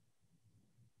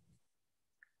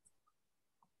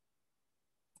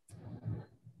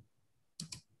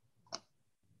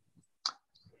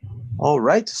 All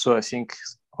right, so I think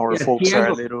our folks Tiago, are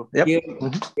a little. Yep.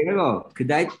 Tiago,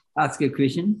 could I ask a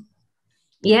question?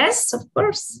 Yes, of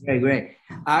course. Very great.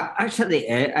 Actually,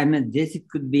 this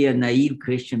could be a naive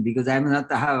question because I'm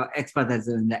not expert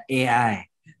in the AI.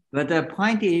 But the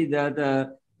point is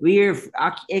that we're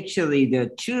actually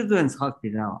the children's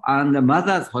hospital and the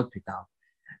mother's hospital.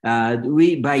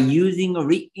 By using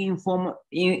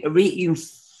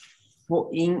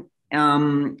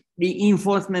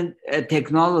reinforcement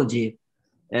technology,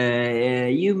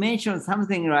 You mentioned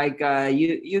something like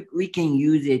we can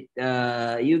use it.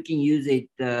 You can use it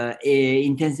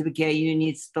intensive care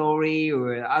unit story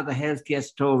or other healthcare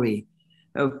story.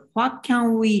 What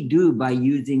can we do by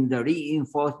using the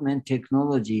reinforcement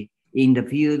technology in the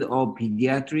field of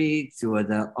pediatrics or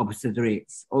the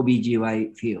obstetrics,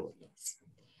 OBGY field?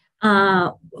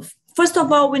 First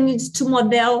of all, we need to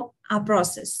model a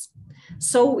process.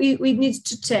 So we need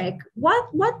to check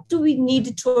what do we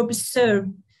need to observe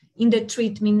in the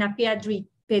treatment in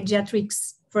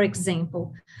pediatrics, for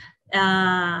example.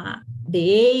 The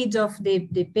age of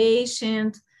the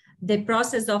patient, the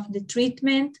process of the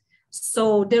treatment,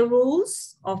 so the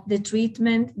rules of the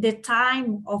treatment, the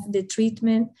time of the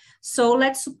treatment. So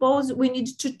let's suppose we need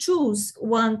to choose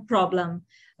one problem,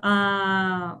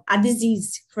 a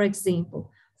disease, for example.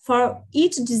 For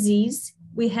each disease,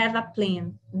 we have a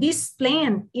plan. This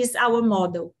plan is our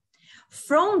model.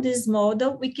 From this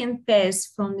model, we can pass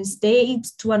from a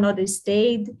state to another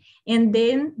state, and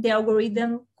then the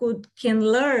algorithm can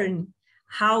learn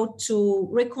how to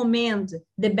recommend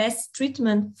the best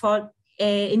treatment for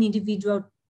an individual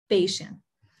patient.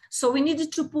 So we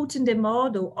needed to put in the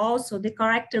model also the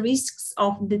characteristics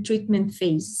of the treatment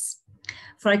phase.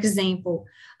 For example,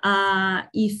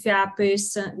 if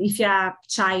a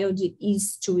child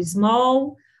is too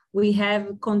small, we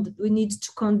need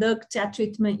to conduct a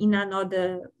treatment in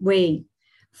another way,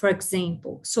 for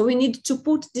example. So we need to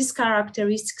put these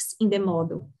characteristics in the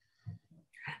model.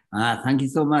 Thank you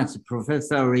so much,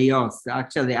 Professor Rios.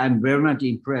 Actually, I'm very much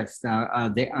impressed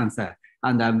the answer,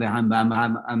 and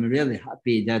I'm really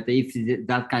happy that if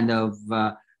that kind of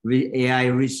AI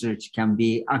research can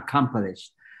be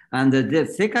accomplished. And the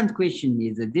second question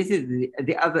is, this is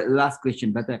the other last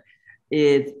question, but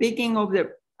speaking of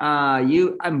the,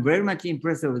 I'm very much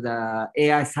impressed with the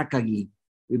AI soccer game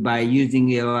by using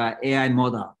your AI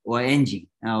model or engine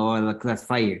or the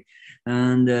classifier.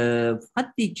 And what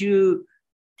did you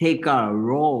take a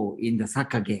role in the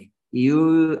soccer game?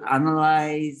 You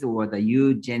analyze or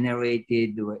you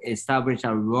generated or established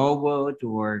a robot,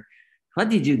 or what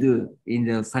did you do in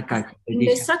the soccer? In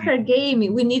the soccer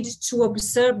game, we need to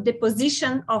observe the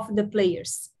position of the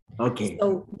players. Okay.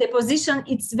 So the position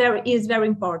is very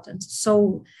important.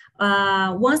 So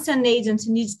once an agent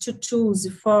needs to choose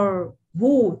for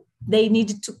who they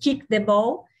need to kick the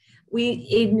ball, we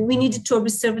need to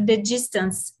observe the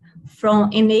distance from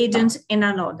an agent and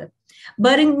another.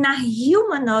 But in a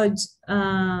humanoid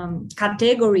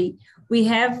category, we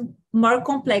have more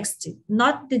complexity.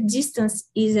 Not the distance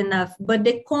is enough, but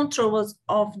the controls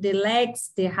of the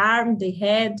legs, the arm, the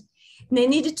head, they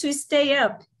need to stay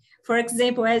up. For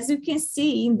example, as you can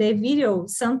see in the video,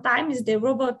 sometimes the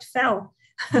robot fell.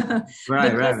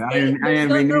 Right. I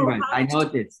remember. I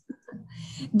noticed.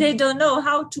 They don't know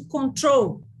how to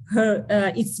control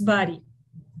its body.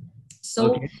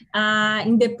 So okay.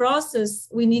 In the process,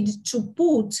 we need to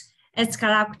put as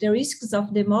characteristics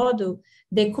of the model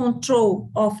the control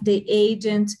of the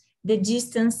agent, the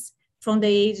distance from the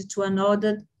agent to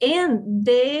another, and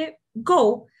the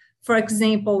goal. For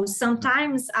example,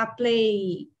 sometimes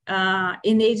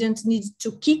an agent needs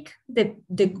to kick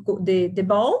the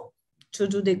ball to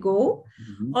do the goal,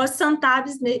 or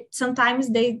sometimes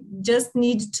they just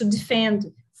need to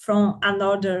defend from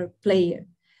another player.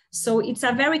 So it's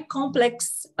a very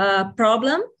complex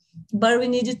problem, but we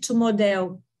needed to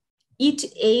model each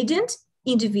agent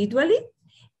individually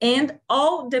and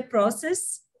all the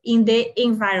process in the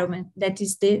environment that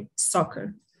is the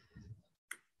soccer.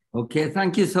 Okay,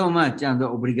 thank you so much, and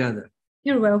obrigado.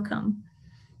 You're welcome.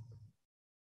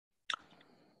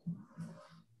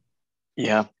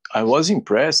 Yeah, I was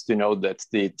impressed, that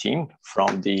the team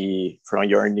from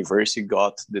your university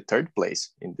got the third place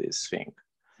in this thing.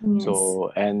 Yes.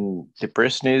 So, and the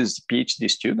person is PhD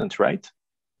student, right?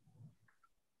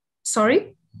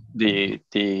 Sorry? The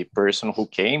person who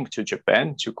came to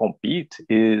Japan to compete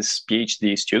is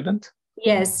PhD student?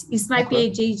 Yes, it's my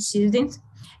PhD student.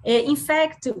 In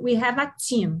fact, we have a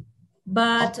team,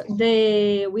 but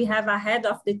we have a head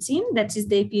of the team that is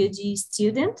the PhD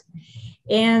student,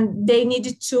 and they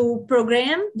needed to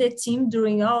program the team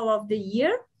during all of the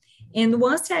year. And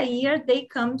once a year, they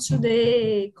come to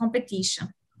the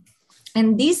competition.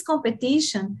 And this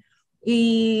competition,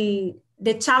 the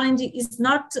challenge is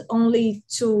not only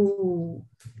to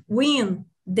win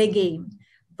the game,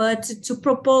 but to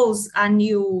propose a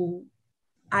new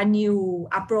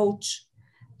approach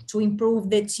to improve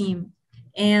the team.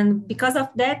 And because of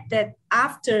that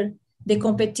after the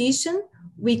competition,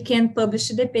 we can publish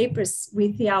the papers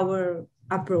with our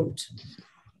approach.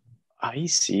 I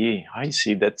see.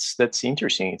 That's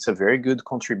interesting. It's a very good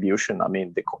contribution. I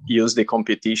mean, use the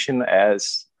competition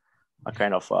as a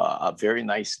kind of a very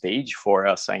nice stage for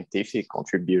a scientific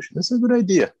contribution. That's a good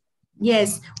idea.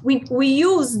 Yes, we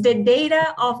use the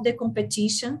data of the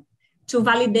competition to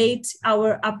validate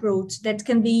our approach that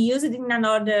can be used in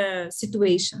another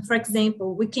situation. For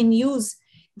example, we can use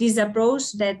this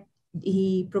approach that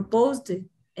he proposed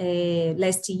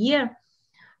last year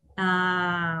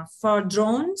for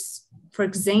drones, for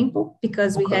example,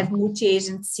 because we have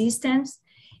multi-agent systems,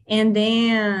 and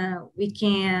then we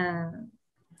can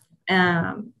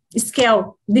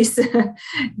scale this,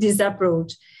 this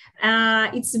approach.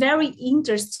 It's very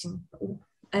interesting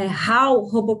how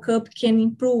RoboCup can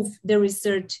improve the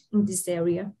research in this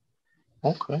area.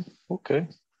 Okay.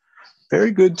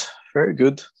 Very good.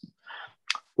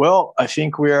 Well, I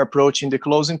think we are approaching the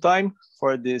closing time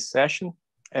for this session.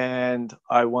 And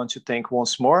I want to thank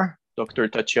once more Dr.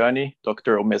 Tatiane,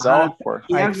 Dr. Omezawa for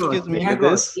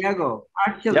this. Tiago,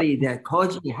 actually, the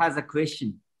Koji has a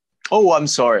question. Oh, I'm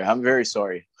sorry. I'm very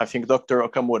sorry. I think Dr.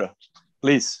 Okamura,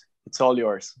 please, it's all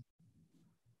yours.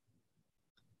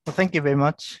 Well, thank you very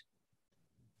much.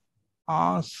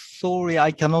 Sorry,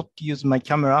 I cannot use my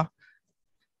camera.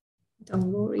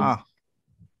 Don't worry.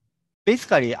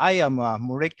 Basically, I am a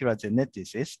molecular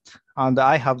geneticist, and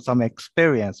I have some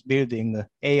experience building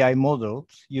AI models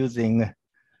using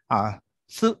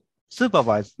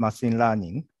supervised machine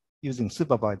learning,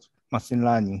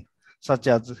 such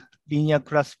as linear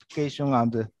classification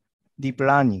and deep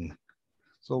learning.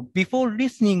 So before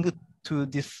listening to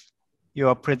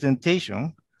your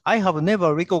presentation, I have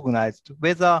never recognized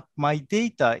whether my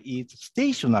data is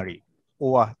stationary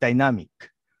or dynamic.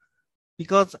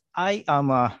 Because I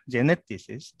am a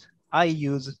geneticist, I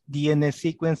use DNA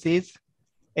sequences,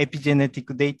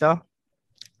 epigenetic data.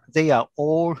 They are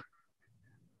all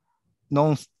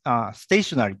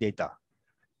non-stationary data.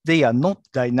 They are not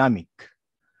dynamic.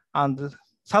 And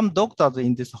some doctors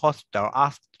in this hospital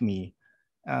asked me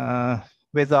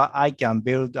whether I can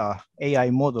build an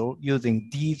AI model using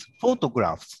these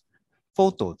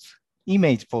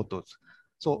image photos.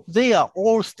 So they are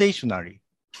all stationary.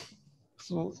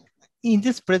 So in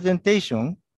this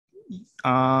presentation,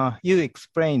 you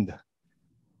explained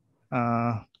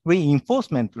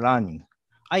reinforcement learning.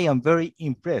 I am very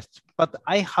impressed, but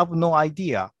I have no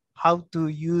idea how to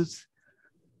use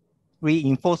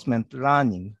reinforcement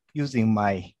learning using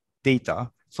my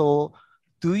data. So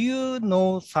do you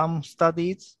know some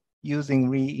studies using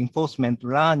reinforcement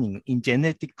learning in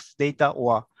genetics data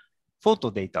or photo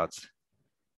data?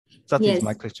 That is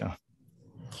my question.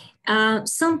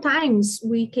 Sometimes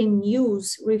we can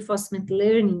use reinforcement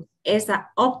learning as an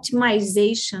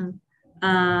optimization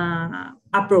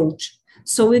approach.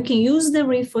 So we can use the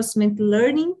reinforcement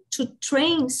learning to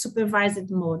train supervised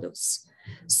models.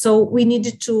 So we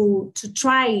need to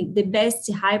try the best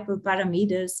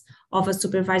hyperparameters of a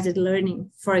supervised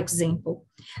learning, for example.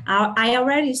 I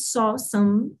already saw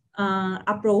some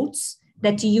approaches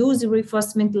that use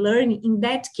reinforcement learning in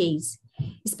that case,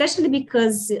 especially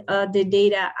because the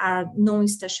data are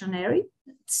non-stationary.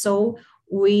 So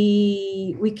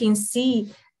we can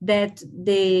see that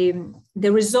the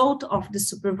result of the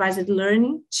supervised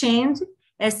learning changed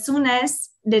as soon as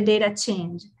the data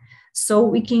change. So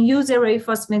we can use a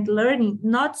reinforcement learning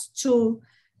not to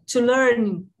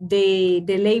learn the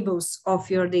labels of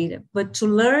your data, but to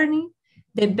learn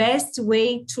the best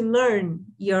way to learn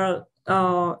your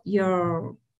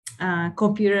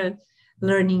computer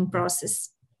learning process.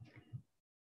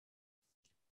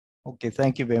 Okay,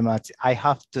 thank you very much. I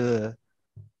have to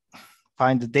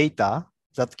find the data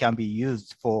that can be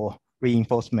used for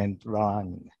reinforcement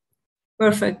learning.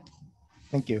 Perfect.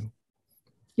 Thank you.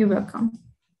 You're welcome.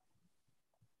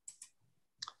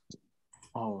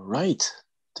 All right.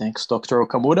 Thanks, Dr.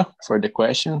 Okamura, for the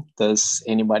question. Does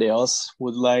anybody else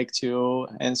would like to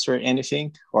answer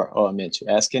anything or to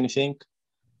ask anything?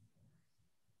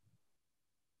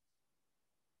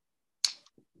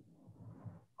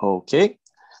 Okay.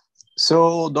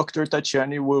 So Dr.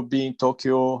 Tatiane will be in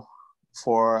Tokyo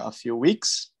for a few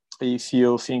weeks. If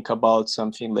you think about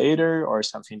something later or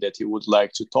something that you would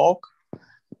like to talk,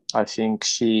 I think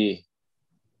she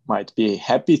might be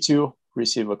happy to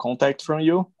receive a contact from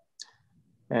you.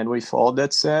 And with all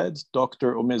that said,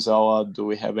 Dr. Omezawa, do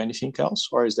we have anything else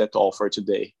or is that all for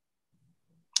today?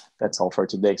 That's all for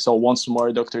today. So once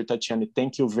more, Dr. Tatiane,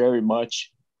 thank you very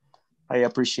much. I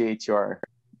appreciate your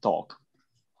talk.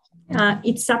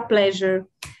 It's a pleasure.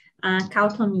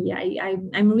 Count on me.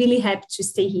 I'm really happy to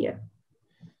stay here.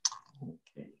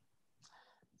 Okay.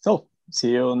 So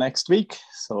see you next week.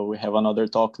 So we have another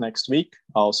talk next week.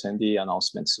 I'll send the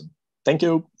announcement soon. Thank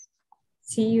you.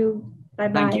 See you.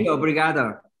 Bye-bye. Thank you.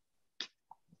 Obrigado.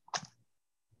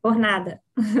 Por nada.